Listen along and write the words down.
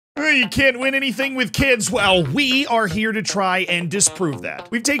You can't win anything with kids. Well, we are here to try and disprove that.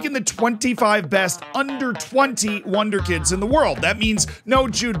 We've taken the 25 best under 20 Wonderkids in the world. That means no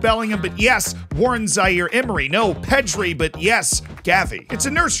Jude Bellingham, but yes, Warren Zaire-Emery. No Pedri, but yes, Gavi. It's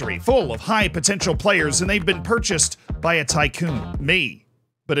a nursery full of high potential players, and they've been purchased by a tycoon. Me.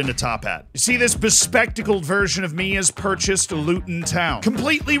 But in a top hat. You see, this bespectacled version of me has purchased Luton Town,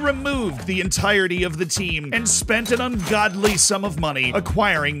 completely removed the entirety of the team, and spent an ungodly sum of money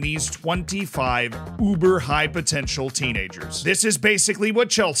acquiring these 25 uber high potential teenagers. This is basically what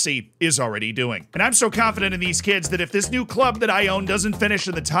Chelsea is already doing. And I'm so confident in these kids that if this new club that I own doesn't finish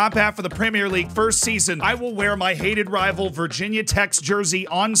in the top half of the Premier League first season, I will wear my hated rival Virginia Tech's jersey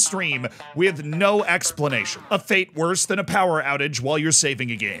on stream with no explanation. A fate worse than a power outage while you're saving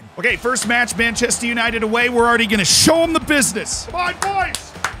a game. Okay, first match, Manchester United away. We're already gonna show them the business. Come on,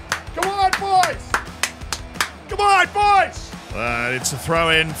 boys! Come on, boys! Come on, boys! It's a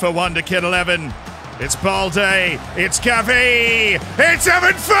throw-in for Wonderkid 11. It's Balde. It's Gavi. It's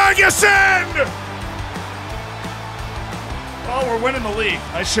Evan Ferguson! Oh, we're winning the league.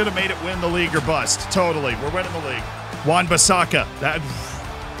 I should have made it win the league or bust. Totally, we're winning the league. Wan-Bissaka.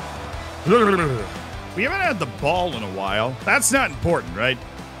 We haven't had the ball in a while. That's not important, right?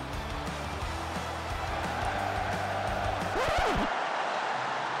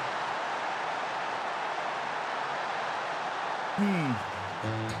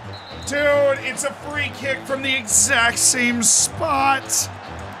 Dude, it's a free kick from the exact same spot.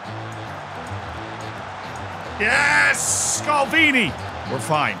 Yes! Scalvini! We're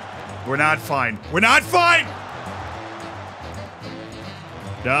fine. We're not fine. We're not fine!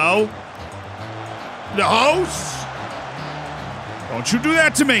 No. No! Don't you do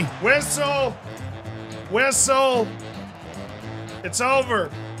that to me. Whistle. Whistle. It's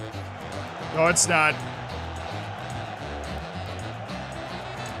over. No, it's not.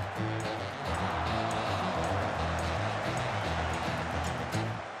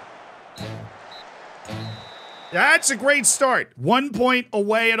 That's a great start. 1 point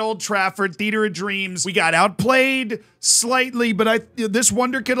away at Old Trafford, Theater of Dreams. We got outplayed slightly, but this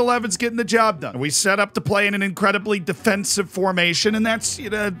Wonderkid 11's getting the job done. We set up to play in an incredibly defensive formation, and that's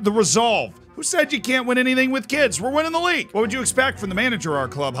the resolve. Who said you can't win anything with kids? We're winning the league. What would you expect from the manager our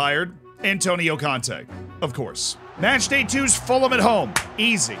club hired? Antonio Conte, of course. Match day 2's Fulham at home.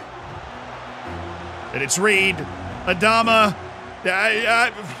 Easy. And it's Reed, Adama.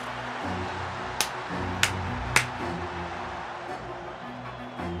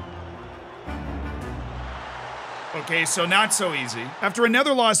 Okay, so not so easy. After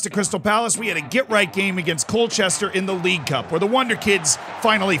another loss to Crystal Palace, we had a get-right game against Colchester in the League Cup, where the Wonderkids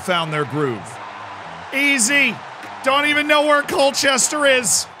finally found their groove. Easy. Don't even know where Colchester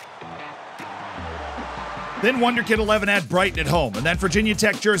is. Then Wonderkid 11 had Brighton at home, and that Virginia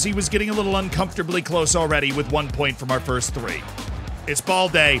Tech jersey was getting a little uncomfortably close already with 1 point from our first 3. It's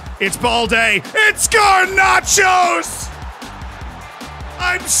Balde. It's Balde. It's Garnachos!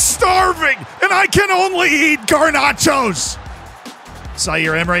 I'm starving, and I can only eat garnachos.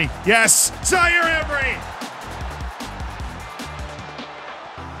 Zaire-Emery. Yes, Zaire-Emery.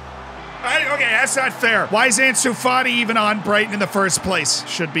 Okay, that's not fair. Why is Ansu Fati even on Brighton in the first place?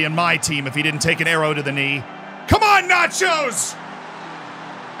 Should be in my team if he didn't take an arrow to the knee. Come on, Nachos!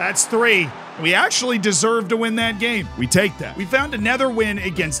 That's 3. We actually deserve to win that game. We take that. We found another win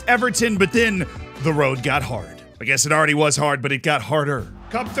against Everton, but then the road got hard. I guess it already was hard, but it got harder.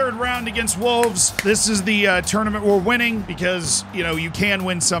 Cup third round against Wolves. This is the tournament we're winning because, you can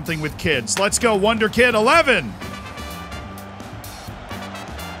win something with kids. Let's go, Wonderkid 11.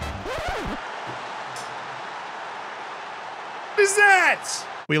 What is that?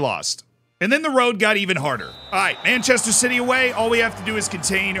 We lost. And then the road got even harder. All right, Manchester City away. All we have to do is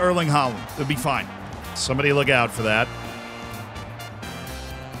contain Erling Haaland. It'll be fine. Somebody look out for that.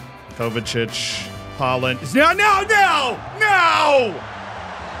 Kovacic. Holland. No!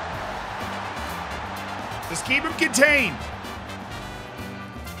 Just keep him contained.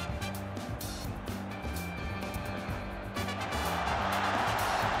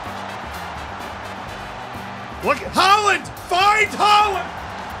 Look, Holland! Find Holland!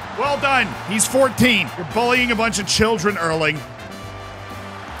 Well done. He's 14. You're bullying a bunch of children, Erling.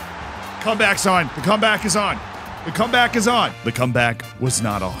 Comeback's on. The comeback is on. The comeback is on. The comeback was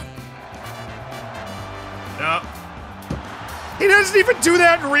not on. No. He doesn't even do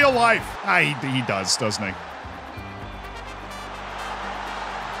that in real life. He does, doesn't he?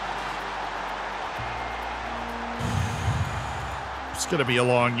 It's gonna be a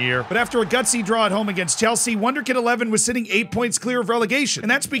long year. But after a gutsy draw at home against Chelsea, Wonderkid 11 was sitting 8 points clear of relegation.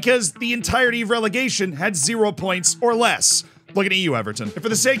 And that's because the entirety of relegation had 0 points or less. Looking at you, Everton. And for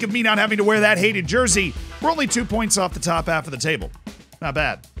the sake of me not having to wear that hated jersey, we're only 2 points off the top half of the table. Not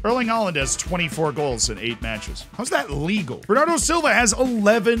bad. Erling Haaland has 24 goals in 8 matches. How's that legal? Bernardo Silva has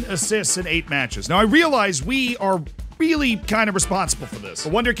 11 assists in 8 matches. Now, I realize we are really kind of responsible for this.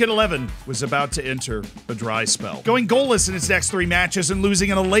 But Wonderkid 11 was about to enter a dry spell, going goalless in its next 3 matches and losing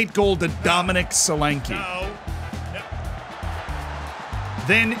in a late goal to Dominic Solanke. No.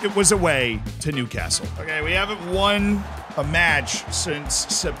 Then it was away to Newcastle. Okay, we haven't won a match since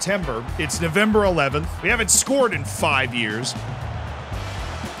September. It's November 11th. We haven't scored in 5 years.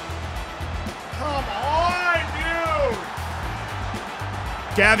 Come on, dude!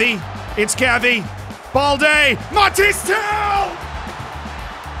 Gavi, it's Gavi. Balde, Matistel!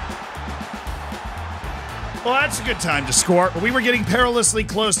 Well, that's a good time to score. But we were getting perilously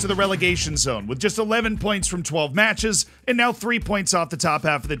close to the relegation zone with just 11 points from 12 matches and now 3 points off the top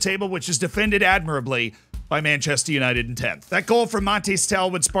half of the table, which is defended admirably by Manchester United in 10th. That goal from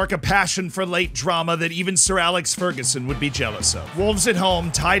Matistel would spark a passion for late drama that even Sir Alex Ferguson would be jealous of. Wolves at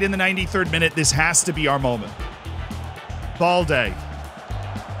home, tied in the 93rd minute. This has to be our moment. Balde.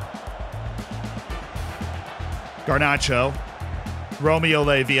 Garnacho. Romeo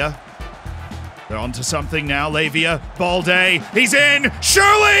Lavia. They're on to something now. Lavia. Balde. He's in.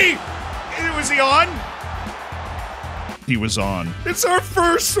 Surely! Was he on? He was on. It's our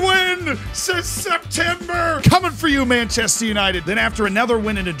first win since September. Coming for you, Manchester United. Then after another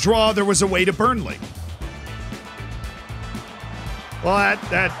win and a draw, there was away to Burnley. Well,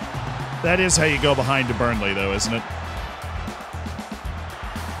 that is how you go behind to Burnley, though, isn't it?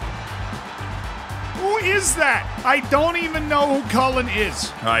 Who is that? I don't even know who Cullen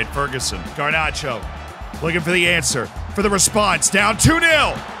is. All right, Ferguson. Garnacho. Looking for the answer. For the response. Down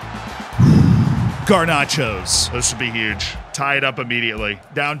 2-0. Garnachos. This should be huge. Tie it up immediately.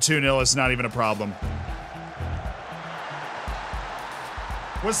 Down 2-0 is not even a problem.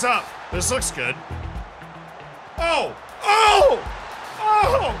 What's up? This looks good. Oh! Oh!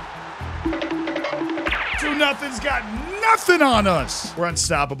 Oh! 2-0's got nothing on us. We're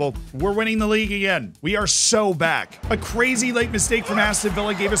unstoppable. We're winning the league again. We are so back. A crazy late mistake from Aston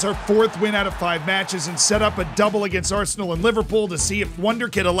Villa gave us our 4th win out of 5 matches and set up a double against Arsenal and Liverpool to see if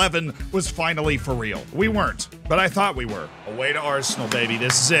Wonderkid 11 was finally for real. We weren't, but I thought we were. Away to Arsenal, baby.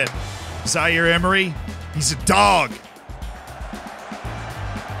 This is it. Zaire Emery, he's a dog.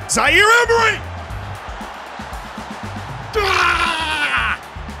 Zaire Emery! Ah!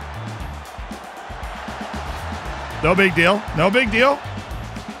 No big deal. No big deal.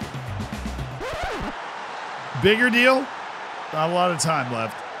 Bigger deal. Not a lot of time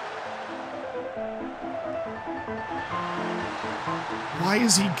left. Why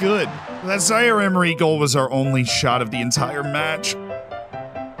is he good? That Zaire Emery goal was our only shot of the entire match.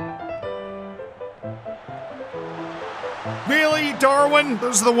 Really, Darwin?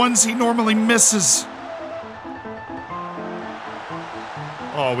 Those are the ones he normally misses.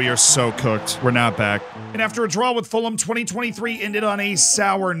 Oh, we are so cooked. We're not back. And after a draw with Fulham, 2023 ended on a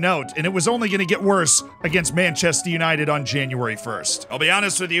sour note, and it was only going to get worse against Manchester United on January 1st. I'll be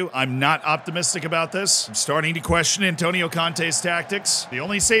honest with you, I'm not optimistic about this. I'm starting to question Antonio Conte's tactics. The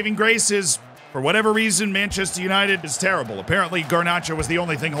only saving grace is, for whatever reason, Manchester United is terrible. Apparently, Garnacho was the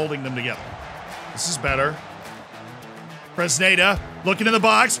only thing holding them together. This is better. Fresneda, looking in the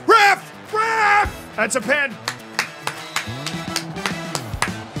box. Ref! Ref! That's a pen.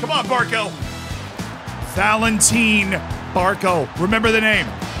 Come on, Barco. Valentin Barco. Remember the name.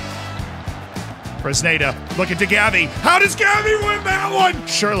 Fresneda looking to Gavi. How does Gavi win that one?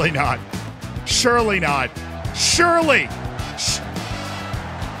 Surely not. Surely not. Surely.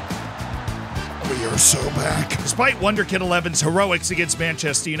 We are so back. Despite Wonderkid 11's heroics against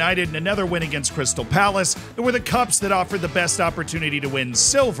Manchester United and another win against Crystal Palace, it were the Cups that offered the best opportunity to win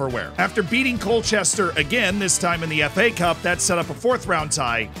silverware. After beating Colchester again, this time in the FA Cup, that set up a 4th round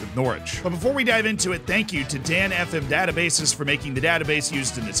tie with Norwich. But before we dive into it, thank you to Dan FM Databases for making the database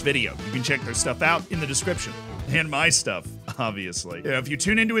used in this video. You can check their stuff out in the description. And my stuff, obviously. If you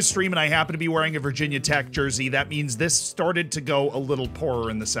tune into his stream and I happen to be wearing a Virginia Tech jersey, that means this started to go a little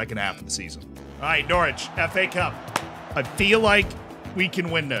poorer in the second half of the season. All right, Norwich, FA Cup. I feel like we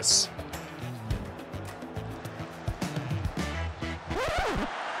can win this.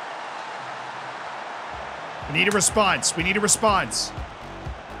 We need a response. We need a response.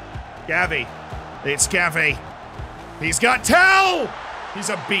 Gavi. It's Gavi. He's got Tell! He's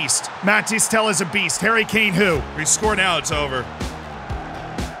a beast. Matistel is a beast. Harry Kane who? We score now, it's over.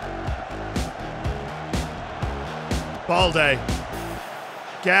 Balde.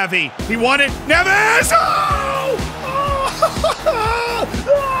 Gavi. He won it. Neves! Oh! Oh!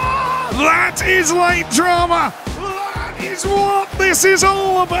 That is late drama. That is what this is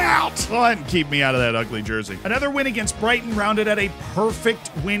all about. Go ahead and keep me out of that ugly jersey. Another win against Brighton rounded out a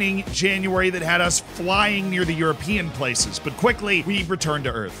perfect winning January that had us flying near the European places, but quickly we returned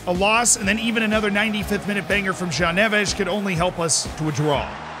to earth. A loss and then even another 95th minute banger from Jean Neves could only help us to a draw.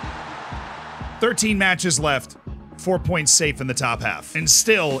 13 matches left. 4 points safe in the top half, and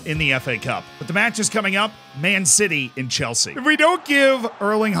still in the FA Cup. But the match is coming up, Man City and Chelsea. If we don't give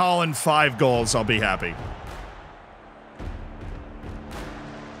Erling Haaland 5 goals, I'll be happy.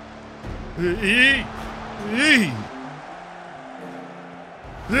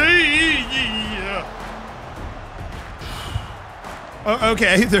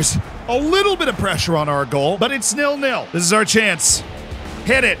 Okay, there's a little bit of pressure on our goal, but it's 0-0. This is our chance.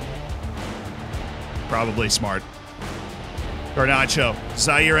 Hit it. Probably smart. Garnacho,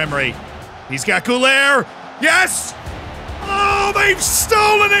 Zaire Emery. He's got Goulart. Yes! Oh, they've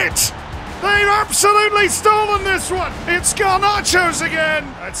stolen it! They've absolutely stolen this one! It's Garnacho's again!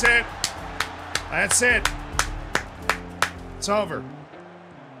 That's it. That's it. It's over.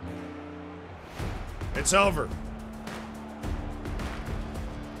 It's over.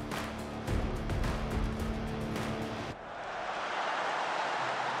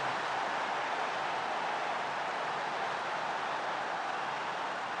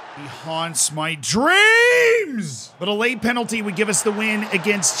 He haunts my dreams! But a late penalty would give us the win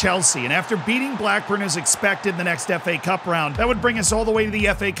against Chelsea. And after beating Blackburn as expected in the next FA Cup round, that would bring us all the way to the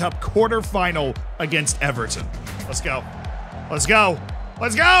FA Cup quarterfinal against Everton. Let's go. Let's go.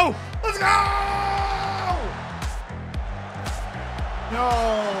 Let's go! Let's go! No!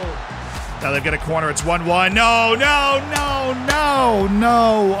 Now they've got a corner. It's 1-1. No, no, no, no,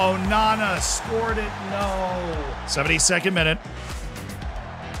 no. Onana scored it. No. 72nd minute.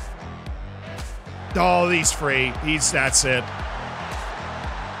 Oh, he's free. That's it.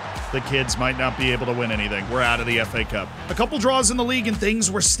 The kids might not be able to win anything. We're out of the FA Cup. A couple draws in the league and things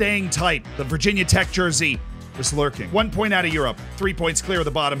were staying tight. The Virginia Tech jersey was lurking. 1 point out of Europe. 3 points clear of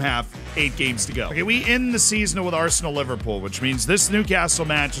the bottom half. 8 games to go. Okay, we end the season with Arsenal-Liverpool, which means this Newcastle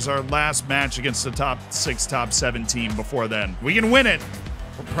match is our last match against the top 6, top 7 team before then. We can win it.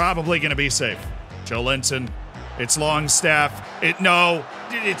 We're probably going to be safe. Joe Linton. It's Longstaff. No,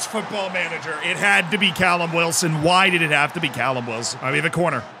 it's Football Manager. It had to be Callum Wilson. Why did it have to be Callum Wilson? We have a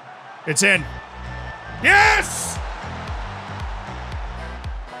corner. It's in. Yes!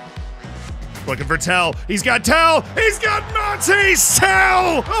 Looking for Tell. He's got Tell. He's got Matisse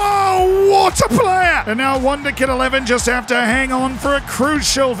Tell. Oh, what a player. And now Wonderkid 11 just have to hang on for a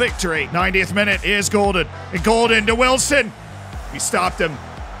crucial victory. 90th minute. Here's Golden. And Golden to Wilson. We stopped him.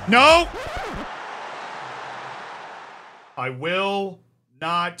 No. I will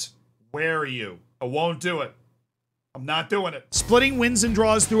not wear you. I won't do it. I'm not doing it. Splitting wins and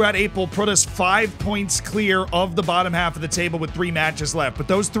draws throughout April put us 5 points clear of the bottom half of the table with 3 matches left. But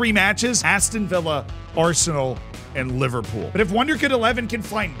those 3 matches, Aston Villa, Arsenal, and Liverpool. But if Wonderkid 11 can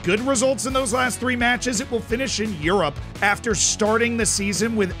find good results in those last 3 matches, it will finish in Europe after starting the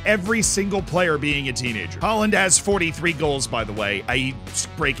season with every single player being a teenager. Haaland has 43 goals, by the way, i.e.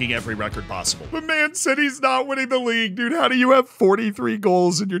 breaking every record possible. But Man City's not winning the league, dude. How do you have 43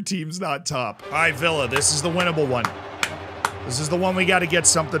 goals and your team's not top? All right, Villa, this is the winnable one. This is the one we got to get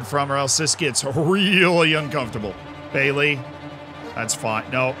something from, or else this gets really uncomfortable. Bailey, that's fine.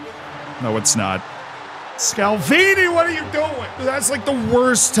 No, it's not. Scalvini, what are you doing? That's like the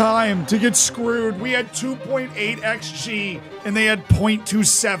worst time to get screwed. We had 2.8 XG and they had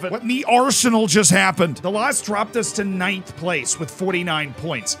 0.27. What in the Arsenal just happened? The loss dropped us to 9th place with 49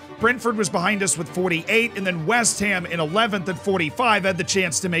 points. Brentford was behind us with 48, and then West Ham in 11th at 45 had the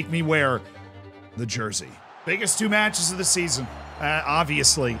chance to make me wear the jersey. Biggest 2 matches of the season.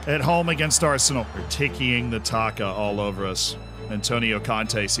 Obviously, at home against Arsenal. They're tikiing the Taka all over us. Antonio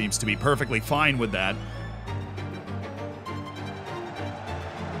Conte seems to be perfectly fine with that.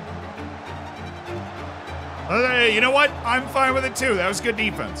 Hey, you know what? I'm fine with it too. That was good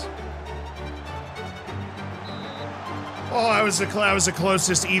defense. Oh, that was the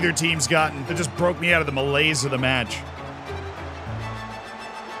closest either team's gotten. It just broke me out of the malaise of the match.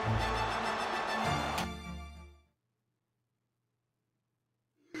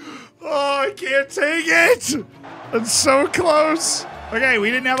 Oh, I can't take it! It's so close. Okay,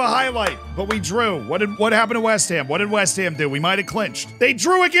 we didn't have a highlight, but we drew. What happened to West Ham? What did West Ham do? We might have clinched. They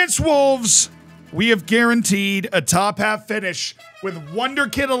drew against Wolves. We have guaranteed a top half finish with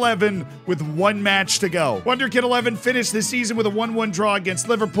Wonderkid 11 with 1 match to go. Wonderkid 11 finished this season with a 1-1 draw against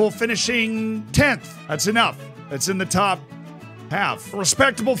Liverpool, finishing 10th. That's enough. That's in the top half. A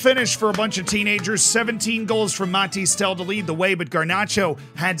respectable finish for a bunch of teenagers. 17 goals from Matistel to lead the way, but Garnacho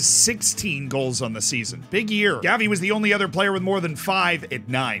had 16 goals on the season. Big year. Gavi was the only other player with more than 5 at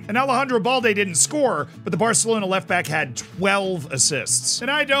 9. And Alejandro Balde didn't score, but the Barcelona left back had 12 assists. And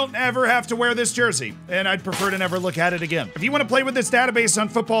I don't ever have to wear this jersey, and I'd prefer to never look at it again. If you want to play with this database on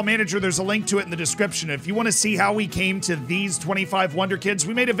Football Manager, there's a link to it in the description. If you want to see how we came to these 25 Wonder Kids,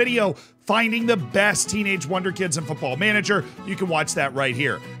 we made a video finding the best teenage Wonder Kids in Football Manager. You can watch that right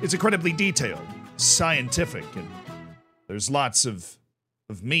here. It's incredibly detailed, scientific, and there's lots of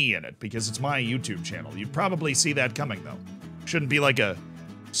me in it because it's my YouTube channel. You'd probably see that coming, though. Shouldn't be like a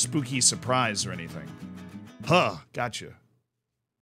spooky surprise or anything. Huh, gotcha.